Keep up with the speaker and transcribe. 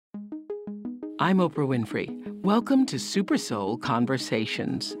I'm Oprah Winfrey. Welcome to Super Soul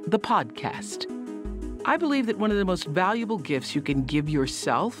Conversations, the podcast. I believe that one of the most valuable gifts you can give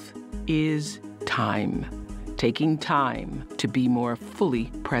yourself is time. Taking time to be more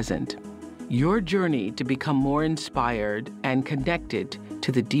fully present. Your journey to become more inspired and connected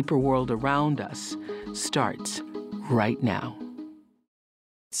to the deeper world around us starts right now.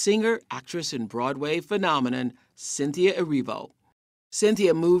 Singer, actress, and Broadway phenomenon, Cynthia Erivo.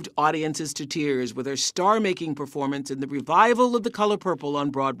 Cynthia moved audiences to tears with her star-making performance in the revival of The Color Purple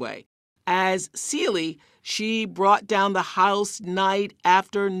on Broadway. As Celie, she brought down the house night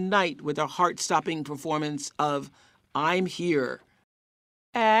after night with her heart-stopping performance of I'm Here.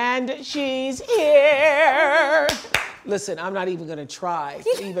 And she's here. Listen, I'm not even going to try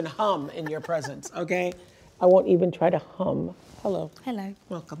to even hum in your presence, okay? I won't even try to hum. Hello. Hello.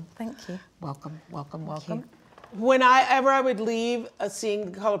 Welcome. Thank you. Welcome. Thank you. Whenever I would leave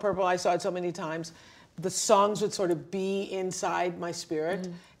seeing The Color Purple, I saw it so many times, the songs would sort of be inside my spirit,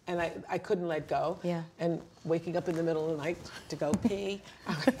 and I couldn't let go. Yeah. And waking up in the middle of the night to go pee,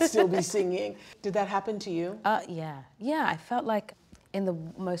 I would still be singing. Did that happen to you? Yeah. I felt like in the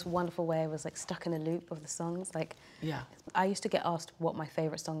most wonderful way I was like stuck in a loop of the songs. Like, Yeah. I used to get asked what my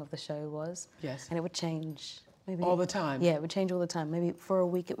favorite song of the show was. Yes. And it would change. Maybe All the time? Yeah, it would change all the time. Maybe for a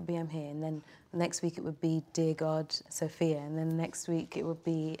week it would be I'm Here, and then the next week it would be Dear God, Sophia, and then the next week it would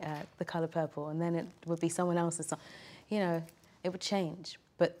be The Color Purple, and then it would be someone else's song. You know, it would change,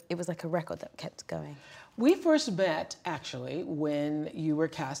 but it was like a record that kept going. We first met, actually, when you were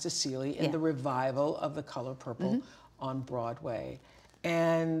cast as Celie in the revival of The Color Purple on Broadway.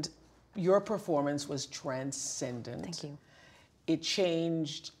 And your performance was transcendent. Thank you. It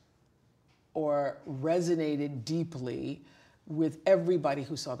changed or resonated deeply with everybody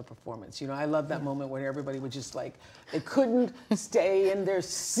who saw the performance. You know, I love that moment where everybody would just like, they couldn't stay in their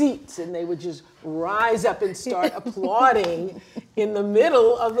seats and they would just rise up and start applauding in the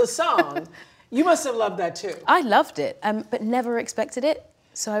middle of the song. You must have loved that too. I loved it, but never expected it.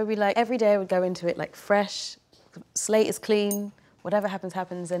 So I would be like, every day I would go into it like fresh, slate is clean, whatever happens,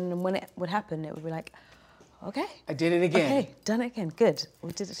 happens. And when it would happen, it would be like, okay. I did it again. Okay, done it again, good.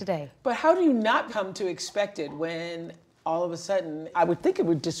 We did it today. But how do you not come to expect it when all of a sudden, I would think it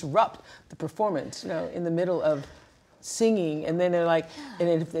would disrupt the performance, you know, in the middle of singing, and then they're like, and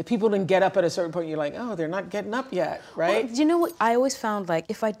if people didn't get up at a certain point, you're like, oh, they're not getting up yet, right? Well, do you know what? I always found like,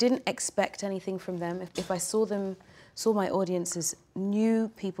 if I didn't expect anything from them, if I saw my audience as new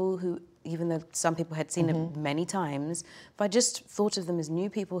people who, even though some people had seen it many times, if I just thought of them as new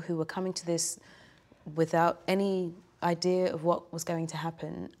people who were coming to this without any idea of what was going to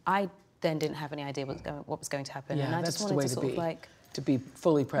happen, I then didn't have any idea what was going to happen. Yeah, and I that's just the wanted way to sort of like... to be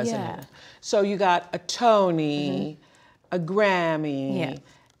fully present. Yeah. So you got a Tony, a Grammy,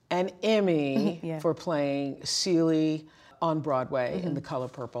 an Emmy for playing Celie on Broadway in The Color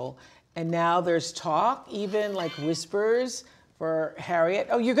Purple. And now there's talk, even like whispers, for Harriet.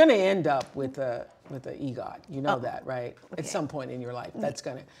 Oh, you're gonna end up with a EGOT. You know that, right? Okay. At some point in your life, that's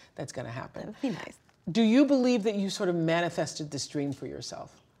gonna happen. That would be nice. Do you believe that you sort of manifested this dream for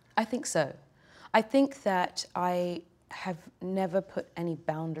yourself? I think so. I think that I have never put any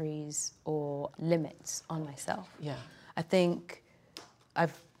boundaries or limits on myself. Yeah. I think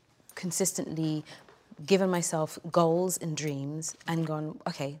I've consistently given myself goals and dreams and gone,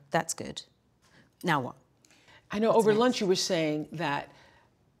 okay, that's good. Now what? I know over lunch you were saying that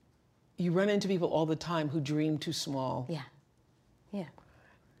you run into people all the time who dream too small. Yeah.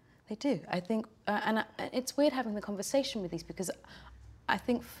 They do. I think, and it's weird having the conversation with these because I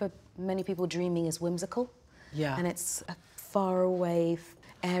think for many people dreaming is whimsical. Yeah. And it's a far away,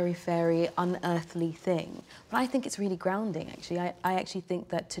 airy-fairy, unearthly thing. But I think it's really grounding, actually. I actually think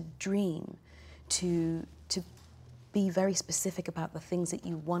that to dream, to be very specific about the things that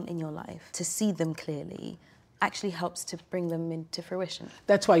you want in your life, to see them clearly, actually helps to bring them into fruition.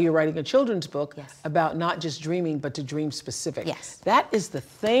 That's why you're writing a children's book Yes. about not just dreaming, but to dream specific. Yes. That is the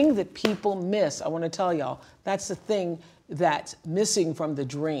thing that people miss. I want to tell y'all, that's the thing that's missing from the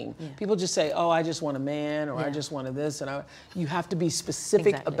dream. Yeah. People just say, oh, I just want a man, or I just want this, and you have to be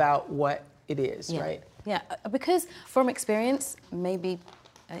specific Exactly. about what it is, right? Yeah, because from experience, maybe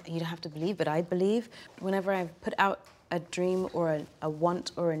you don't have to believe, but I believe whenever I've put out a dream or a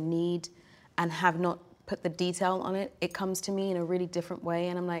want or a need and have not put the detail on it, it comes to me in a really different way,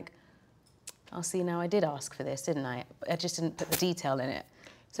 and I'm like, oh, see, now I did ask for this, didn't I? I just didn't put the detail in it.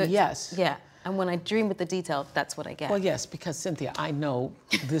 So yes. Yeah, and when I dream with the detail, that's what I get. Well, yes, because Cynthia, I know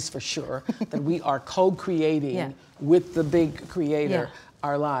this for sure, that we are co-creating Yeah. with the big creator Yeah.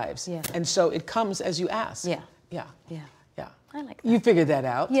 our lives. Yeah. And so it comes as you ask. Yeah. Yeah. Yeah. Yeah. I like that. You figured that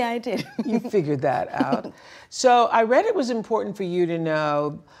out. Yeah, I did. You figured that out. So I read it was important for you to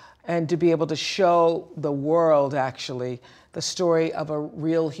know and to be able to show the world, actually, the story of a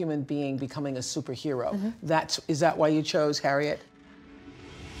real human being becoming a superhero. Is that why you chose Harriet?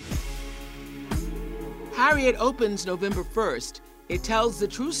 Harriet opens November 1st. It tells the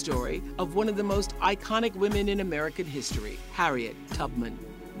true story of one of the most iconic women in American history, Harriet Tubman.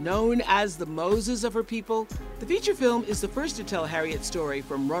 Known as the Moses of her people, the feature film is the first to tell Harriet's story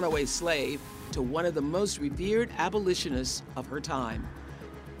from runaway slave to one of the most revered abolitionists of her time.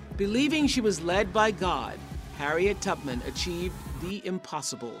 Believing she was led by God, Harriet Tubman achieved the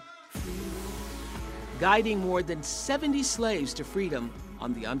impossible, guiding more than 70 slaves to freedom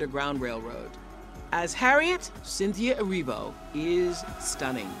on the Underground Railroad. As Harriet, Cynthia Erivo is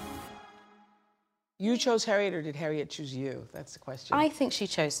stunning. You chose Harriet, or did Harriet choose you? That's the question. I think she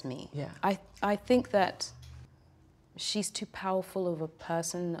chose me. Yeah. I think that she's too powerful of a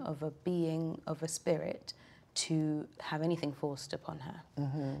person, of a being, of a spirit to have anything forced upon her.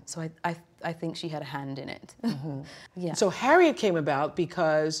 So I think she had a hand in it. Yeah. So Harriet came about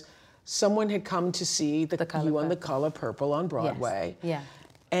because someone had come to see you on The Color Purple on Broadway. Yes.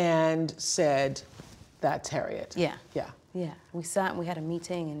 Yeah. And said, that's Harriet. Yeah. Yeah. Yeah. We sat and we had a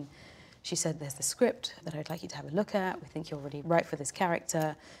meeting, and she said, there's the script that I'd like you to have a look at. We think you're already right for this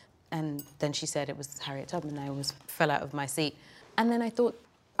character. And then she said it was Harriet Tubman. I almost fell out of my seat. And then I thought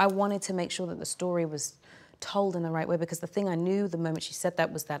I wanted to make sure that the story was told in the right way, because the thing I knew the moment she said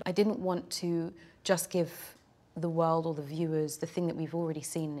that was that I didn't want to just give the world or the viewers the thing that we've already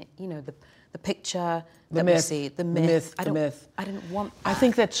seen, you know, the picture that we see, the myth. I didn't want that. I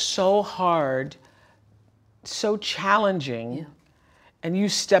think that's so hard, so challenging. Yeah. And you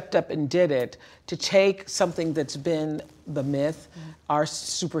stepped up and did it, to take something that's been the myth, our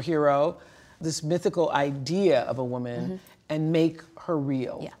superhero, this mythical idea of a woman, and make her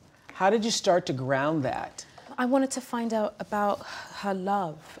real. Yeah. How did you start to ground that? I wanted to find out about her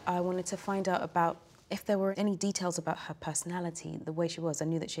love. I wanted to find out about if there were any details about her personality, the way she was. I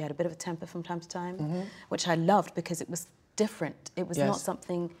knew that she had a bit of a temper from time to time, which I loved because it was different. It was not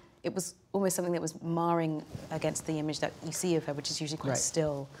something, it was almost something that was marring against the image that you see of her, which is usually quite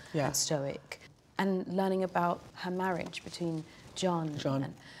still and stoic. And learning about her marriage between John.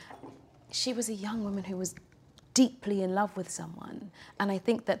 And she was a young woman who was deeply in love with someone. And I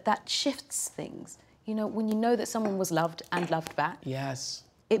think that that shifts things. You know, when you know that someone was loved and loved back,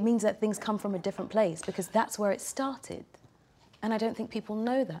 it means that things come from a different place, because that's where it started. And I don't think people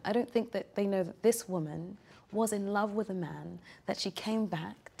know that. I don't think that they know that this woman was in love with a man that she came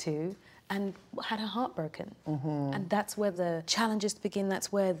back to and had her heart broken. And that's where the challenges begin,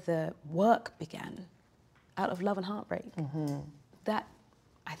 that's where the work began, out of love and heartbreak. That,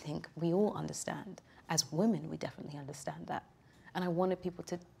 I think, we all understand. As women, we definitely understand that. And I wanted people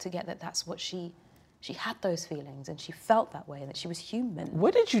to get that that's what she had those feelings, and she felt that way, and that she was human.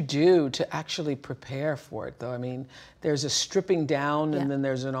 What did you do to actually prepare for it, though? I mean, there's a stripping down, and then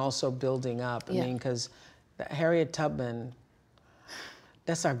there's an also building up. I mean, because Harriet Tubman,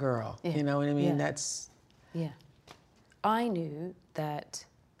 that's our girl. You know what I mean? That's... Yeah. I knew that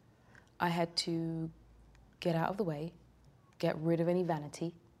I had to get out of the way, get rid of any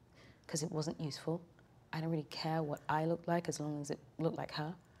vanity, because it wasn't useful. I didn't really care what I looked like as long as it looked like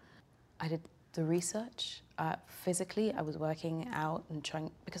her. I did the research. Physically, I was working out and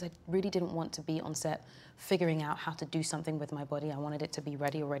trying, because I really didn't want to be on set figuring out how to do something with my body. I wanted it to be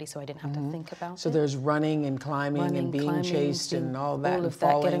ready already, so I didn't have to think about it. So there's running and climbing and being chased and all that, all and of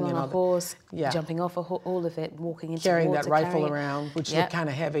falling, that, getting on a horse, jumping off a horse, all of it, walking into carrying water, that rifle around, which looked kind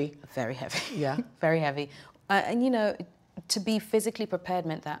of heavy. Very heavy. Yeah. Very heavy. And you know, to be physically prepared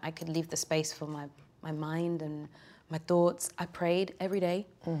meant that I could leave the space for my mind and my thoughts. I prayed every day.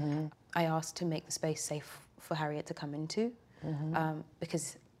 I asked to make the space safe for Harriet to come into,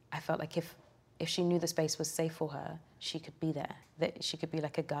 because I felt like if she knew the space was safe for her, she could be there, that she could be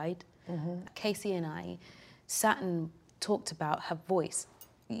like a guide. Casey and I sat and talked about her voice.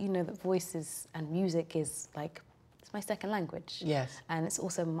 You know that voices and music is like, it's my second language. Yes. And it's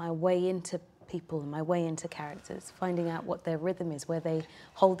also my way into people, my way into characters, finding out what their rhythm is, where they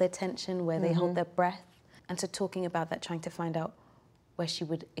hold their tension, where they hold their breath. And so talking about that, trying to find out where she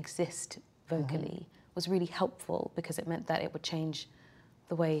would exist vocally was really helpful, because it meant that it would change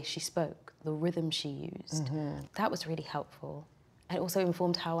the way she spoke, the rhythm she used. That was really helpful. And it also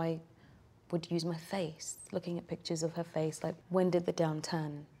informed how I would use my face, looking at pictures of her face, like when did the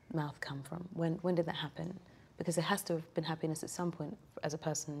downturn mouth come from? When did that happen? Because it has to have been happiness at some point as a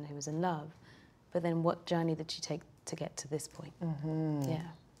person who was in love. But then what journey did she take to get to this point? Yeah.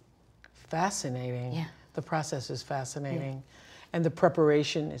 Fascinating. Yeah. The process is fascinating. And the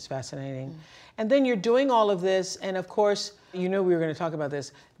preparation is fascinating. And then you're doing all of this, and of course, you know we were going to talk about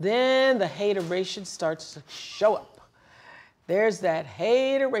this, then the hateration starts to show up. There's that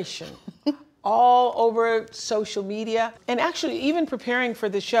hateration all over social media. And actually, even preparing for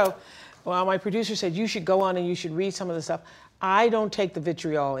the show, well, my producer said you should go on and you should read some of the stuff. I don't take the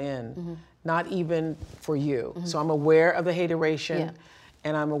vitriol in, not even for you. So I'm aware of the hateration,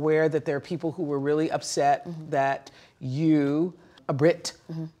 and I'm aware that there are people who were really upset that you, a Brit,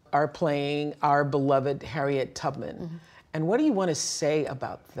 are playing our beloved Harriet Tubman. And what do you want to say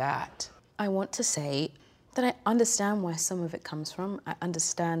about that? I want to say that I understand where some of it comes from. I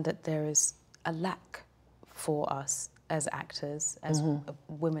understand that there is a lack for us as actors, as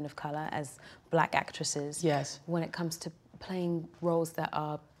women of color, as Black actresses, when it comes to playing roles that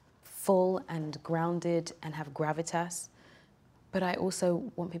are full and grounded and have gravitas. But I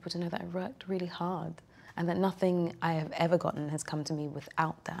also want people to know that I worked really hard and that nothing I have ever gotten has come to me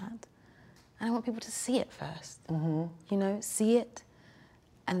without that. And I want people to see it first. You know, see it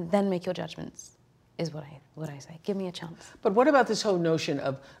and then make your judgments, is what I say. Give me a chance. But what about this whole notion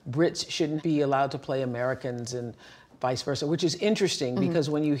of Brits shouldn't be allowed to play Americans and vice versa, which is interesting because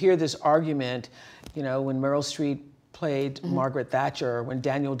when you hear this argument, you know, when Meryl Streep played Margaret Thatcher, when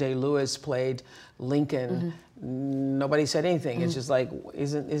Daniel Day-Lewis played Lincoln, nobody said anything. It's just like,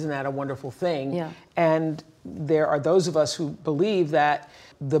 isn't that a wonderful thing? Yeah. And there are those of us who believe that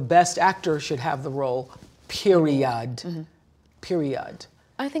the best actor should have the role, period. Period.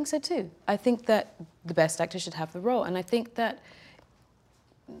 I think so too. I think that the best actor should have the role. And I think that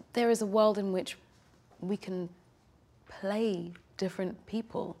there is a world in which we can play different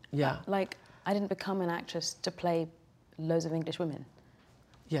people. Yeah. Like, I didn't become an actress to play loads of English women.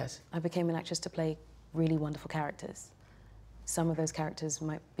 Yes. I became an actress to play really wonderful characters. Some of those characters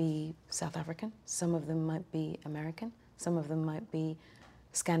might be South African, some of them might be American, some of them might be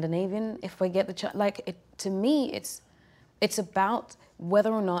Scandinavian. If I get the chance, like, to me, it's about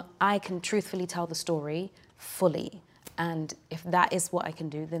whether or not I can truthfully tell the story fully. And if that is what I can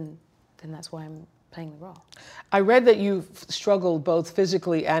do, then that's why I'm playing the role. I read that you've struggled both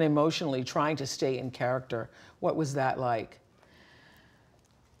physically and emotionally trying to stay in character. What was that like?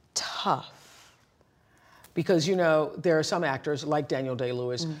 Tough. Because, you know, there are some actors like Daniel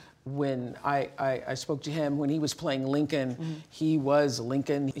Day-Lewis. When I spoke to him when he was playing Lincoln, he was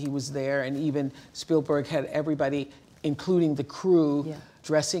Lincoln, he was there, and even Spielberg had everybody, including the crew,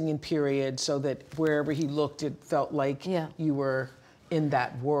 dressing in period so that wherever he looked, it felt like you were in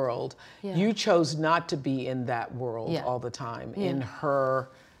that world. You chose not to be in that world all the time, in her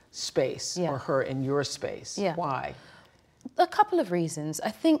space or her in your space. Why? A couple of reasons. I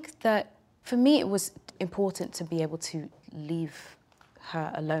think that for me it was important to be able to leave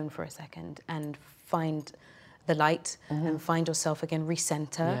her alone for a second and find the light and find yourself again,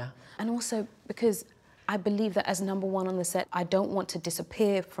 recenter. And also because I believe that as number one on the set, I don't want to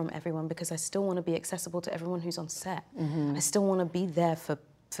disappear from everyone because I still want to be accessible to everyone who's on set. I still want to be there for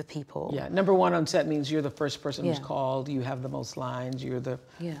people. Yeah, number one on set means you're the first person who's called, you have the most lines, you're the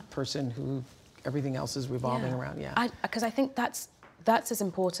person who everything else is revolving around. Because I think that's as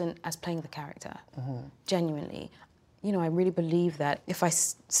important as playing the character, genuinely. You know, I really believe that if I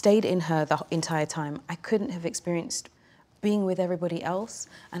stayed in her the entire time, I couldn't have experienced being with everybody else.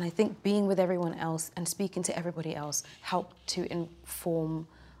 And I think being with everyone else and speaking to everybody else helped to inform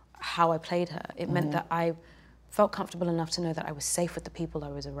how I played her. It meant that I felt comfortable enough to know that I was safe with the people I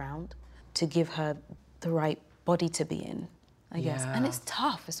was around, to give her the right body to be in, I guess. And it's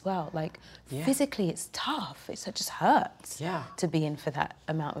tough as well. Like, physically it's tough. It just hurts to be in for that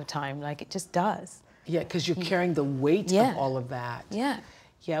amount of time. Like, it just does. Yeah, because you're carrying the weight of all of that.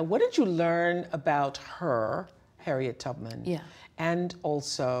 Yeah, what did you learn about her, Harriet Tubman? And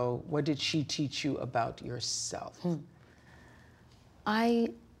also, what did she teach you about yourself?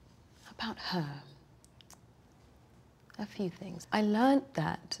 About her, a few things. I learned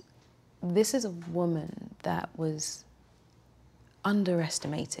that this is a woman that was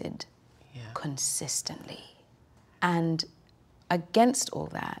underestimated consistently. And against all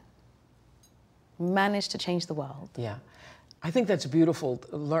that, managed to change the world. Yeah. I think that's a beautiful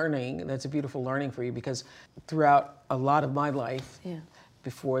learning. That's a beautiful learning for you because throughout a lot of my life,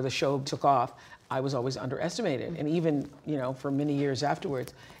 before the show took off, I was always underestimated. And even, you know, for many years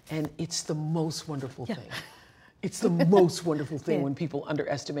afterwards. And it's the most wonderful thing. It's the most wonderful thing when people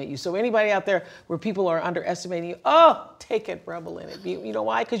underestimate you. So anybody out there where people are underestimating you, oh, take it, revel in it. You know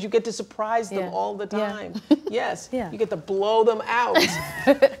why? Because you get to surprise them all the time. Yes. You get to blow them out.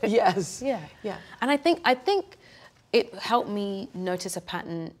 Yes. And I think it helped me notice a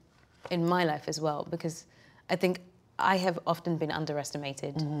pattern in my life as well, because I think I have often been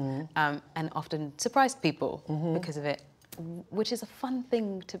underestimated and often surprised people because of it, which is a fun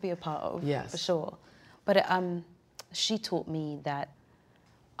thing to be a part of, for sure. But she taught me that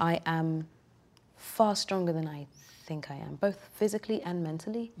I am far stronger than I think I am, both physically and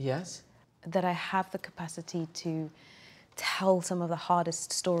mentally. Yes. That I have the capacity to tell some of the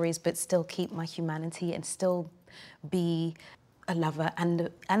hardest stories, but still keep my humanity and still be a lover and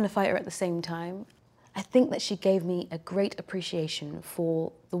a fighter at the same time. I think that she gave me a great appreciation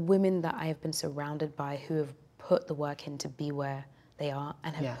for the women that I have been surrounded by who have put the work in to be where they are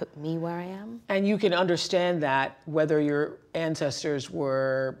and have put me where I am. And you can understand that whether your ancestors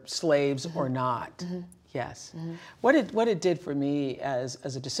were slaves or not. Yes. What it did for me as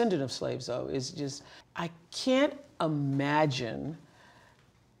a descendant of slaves, though, is just, I can't imagine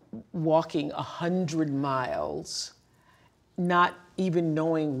walking 100 miles, not even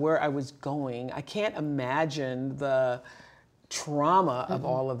knowing where I was going. I can't imagine the trauma of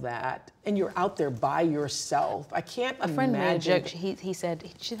all of that. And you're out there by yourself. I can't imagine. A friend made a joke. He said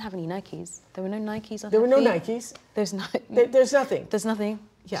she didn't have any Nikes. There were no Nikes on her feet. There were no Nikes. There's no. There's nothing. There's nothing.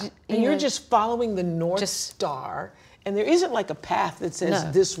 Yeah. And you're just following the North Star, and there isn't like a path that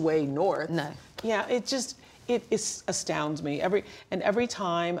says this way north. No. Yeah. It astounds me every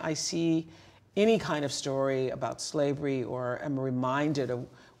time I see any kind of story about slavery or am reminded of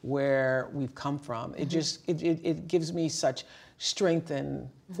where we've come from. It just it gives me such strength and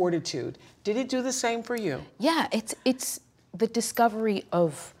fortitude. Did it do the same for you? Yeah, it's the discovery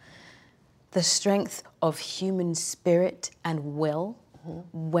of the strength of human spirit and will,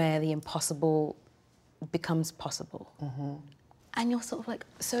 where the impossible becomes possible. And you're sort of like,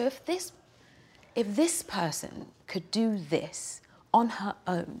 so if this person could do this on her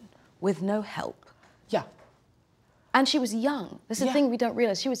own with no help. Yeah. And she was young. This is the thing we don't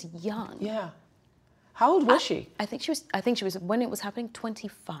realize. She was young. Yeah. How old was she? I think she was, when it was happening,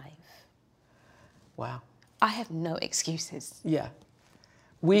 25. Wow. I have no excuses. Yeah.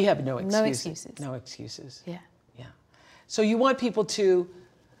 We have no excuses. No excuses. No excuses. Yeah. Yeah. So you want people to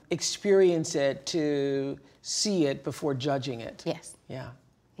experience it, to see it before judging it. Yes. Yeah.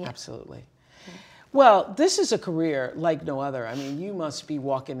 Absolutely. Yeah. Well, this is a career like no other. I mean, you must be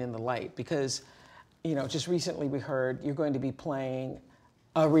walking in the light because, just recently we heard you're going to be playing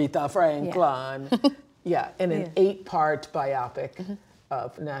Aretha Franklin. In an 8-part biopic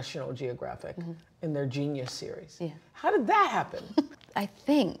of National Geographic in their Genius series. Yeah. How did that happen? I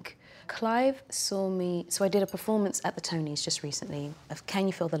think Clive saw me, so I did a performance at the Tonys just recently of Can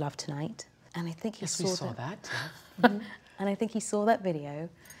You Feel the Love Tonight? And I think he saw that. And I think he saw that video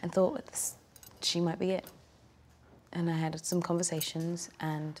and thought, she might be it. And I had some conversations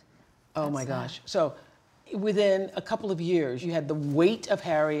and... Oh my gosh. So within a couple of years, you had the weight of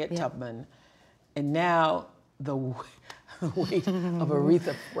Harriet Tubman and now the weight of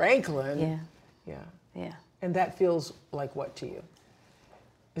Aretha Franklin. Yeah. And that feels like what to you?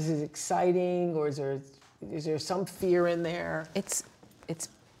 Is it exciting or is there some fear in there? It's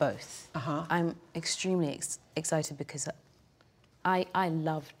both. I'm extremely excited because I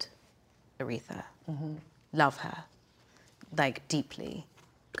loved Aretha. Love her, like deeply.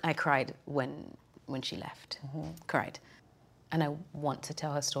 I cried when she left. Cried. And I want to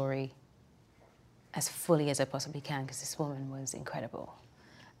tell her story as fully as I possibly can because this woman was incredible.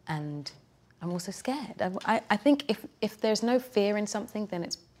 And I'm also scared. I think if there's no fear in something, then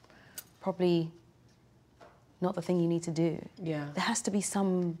it's probably not the thing you need to do. Yeah. There has to be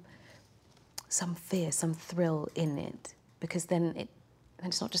some fear, some thrill in it, because then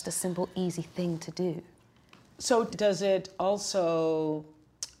it's not just a simple, easy thing to do. So does it also,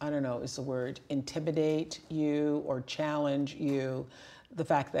 I don't know, is the word intimidate you or challenge you, the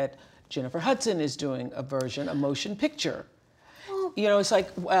fact that Jennifer Hudson is doing a motion picture? It's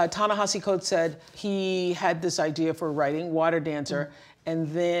like Ta-Nehisi Coates said he had this idea for writing Water Dancer and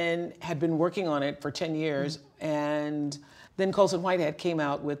then had been working on it for 10 years. And then Colson Whitehead came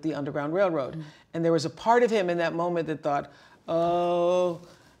out with the Underground Railroad. And there was a part of him in that moment that thought, oh,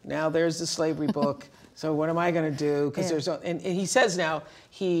 now there's the slavery book. So what am I going to do? Because and he says now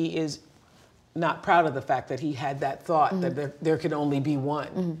he is not proud of the fact that he had that thought that there could only be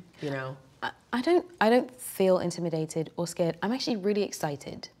one, I don't feel intimidated or scared. I'm actually really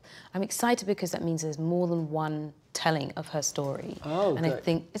excited. I'm excited because that means there's more than one telling of her story. Oh, and good. I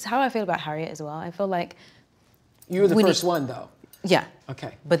think it's how I feel about Harriet as well. I feel like you were the first one, though. Yeah.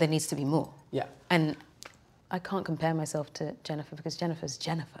 Okay. But there needs to be more. Yeah. And I can't compare myself to Jennifer because Jennifer's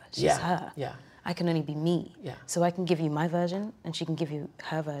Jennifer. She's her. Yeah. I can only be me. Yeah. So I can give you my version and she can give you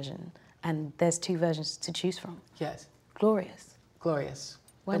her version. And there's two versions to choose from. Yes. Glorious. Glorious.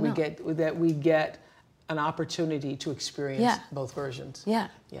 Why not? that we get an opportunity to experience both versions. Yeah.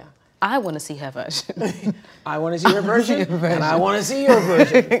 Yeah. I want to see her version. I want to see her version, and I want to see your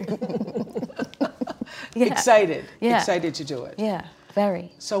version. Excited. Yeah. Excited to do it. Yeah,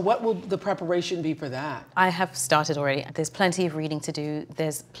 very. So what will the preparation be for that? I have started already. There's plenty of reading to do.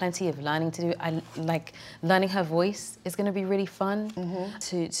 There's plenty of learning to do. I like learning her voice is going to be really fun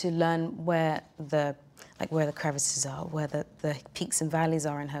to learn where the crevices are, where the peaks and valleys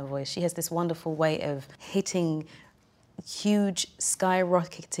are in her voice. She has this wonderful way of hitting huge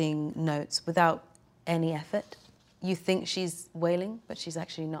skyrocketing notes without any effort. You think she's wailing, but she's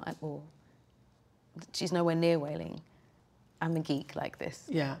actually not at all. She's nowhere near wailing. I'm a geek like this.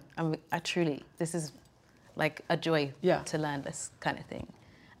 Yeah. I truly, this is like a joy to learn this kind of thing.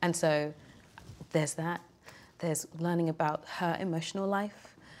 And so there's that. There's learning about her emotional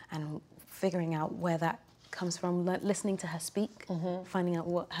life and figuring out where that comes from, listening to her speak, finding out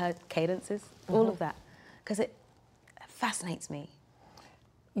what her cadence is, all of that. Because it fascinates me.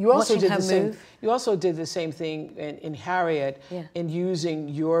 You also Watching did her the same. move. You also did the same thing in Harriet, in using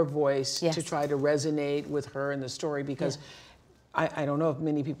your voice to try to resonate with her in the story. Because I don't know if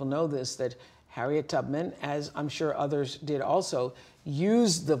many people know this, that Harriet Tubman, as I'm sure others did also,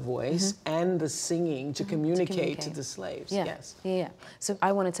 used the voice and the singing to communicate to the slaves. Yeah. Yes. Yeah. So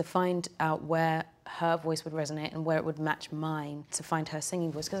I wanted to find out where her voice would resonate and where it would match mine to find her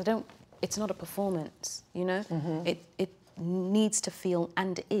singing voice, because it's not a performance, you know? It needs to feel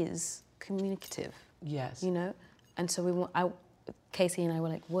and is communicative. Yes. You know? And so Casey and I were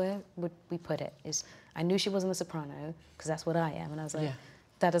like, where would we put it? I knew she wasn't a soprano, because that's what I am, and I was like,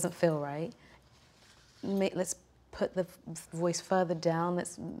 that doesn't feel right. Let's put the voice further down,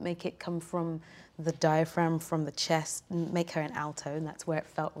 let's make it come from the diaphragm, from the chest, and make her an alto, and that's where it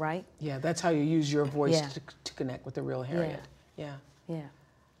felt right. Yeah, that's how you use your voice to connect with the real Harriet. Yeah.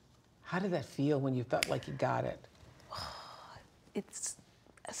 How did that feel when you felt like you got it? It's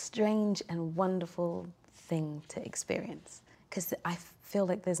a strange and wonderful thing to experience, because I feel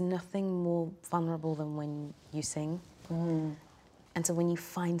like there's nothing more vulnerable than when you sing. And so when you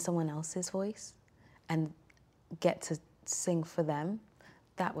find someone else's voice and get to sing for them,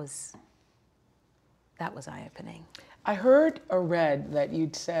 that was eye-opening. I heard or read that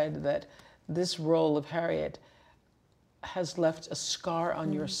you'd said that this role of Harriet has left a scar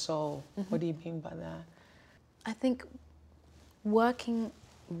on your soul. What do you mean by that? I think working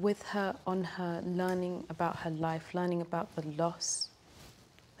with her on her, learning about her life, learning about the loss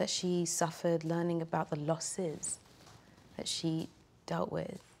that she suffered, learning about the losses that she dealt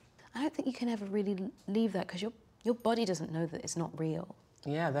with. I don't think you can ever really leave that, because your body doesn't know that it's not real.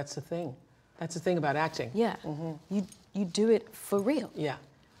 Yeah, that's the thing. That's the thing about acting. Yeah, you do it for real. Yeah.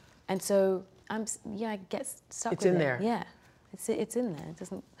 And so I get stuck It's with in it. there. Yeah, it's in there. It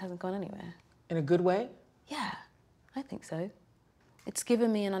hasn't gone anywhere. In a good way? Yeah, I think so. It's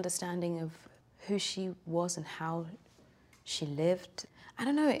given me an understanding of who she was and how she lived. I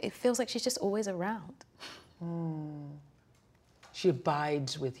don't know, it feels like she's just always around. She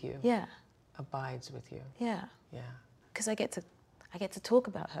abides with you. Yeah. Abides with you. Yeah. Yeah. Because I get to talk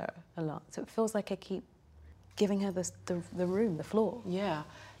about her a lot, so it feels like I keep giving her the room, the floor. Yeah.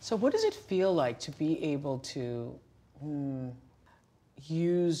 So what does it feel like to be able to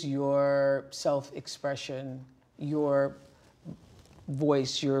use your self-expression, your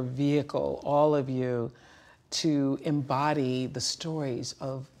voice, your vehicle, all of you, to embody the stories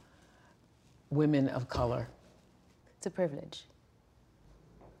of women of color? It's a privilege.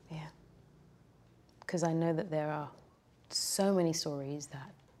 Yeah. Because I know that there are so many stories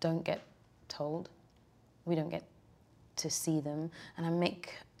that don't get told. We don't get to see them. And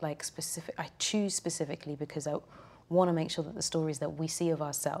I choose specifically because I want to make sure that the stories that we see of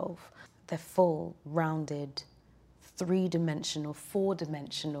ourselves, they're full, rounded, three-dimensional,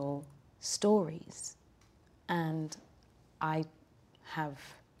 four-dimensional stories. And I have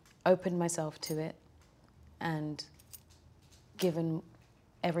opened myself to it and given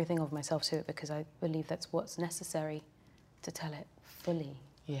everything of myself to it, because I believe that's what's necessary to tell it fully.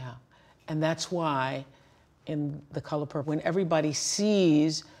 Yeah. And that's why in The Color Purple, when everybody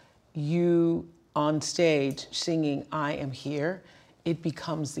sees you on stage singing I Am Here, it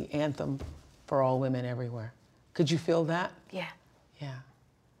becomes the anthem for all women everywhere. Could you feel that? Yeah. Yeah.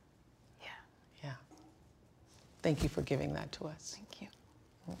 Yeah. Yeah. Thank you for giving that to us. Thank you.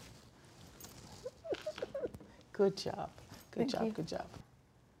 Good job. Good Thank job. you. Good job.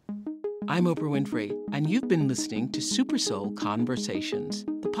 I'm Oprah Winfrey, and you've been listening to Super Soul Conversations,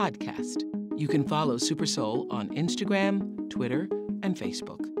 the podcast. You can follow Super Soul on Instagram, Twitter, and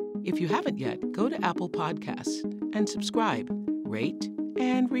Facebook. If you haven't yet, go to Apple Podcasts and subscribe, rate,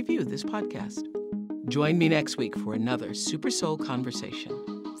 and review this podcast. Join me next week for another Super Soul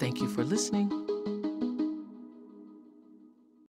Conversation. Thank you for listening.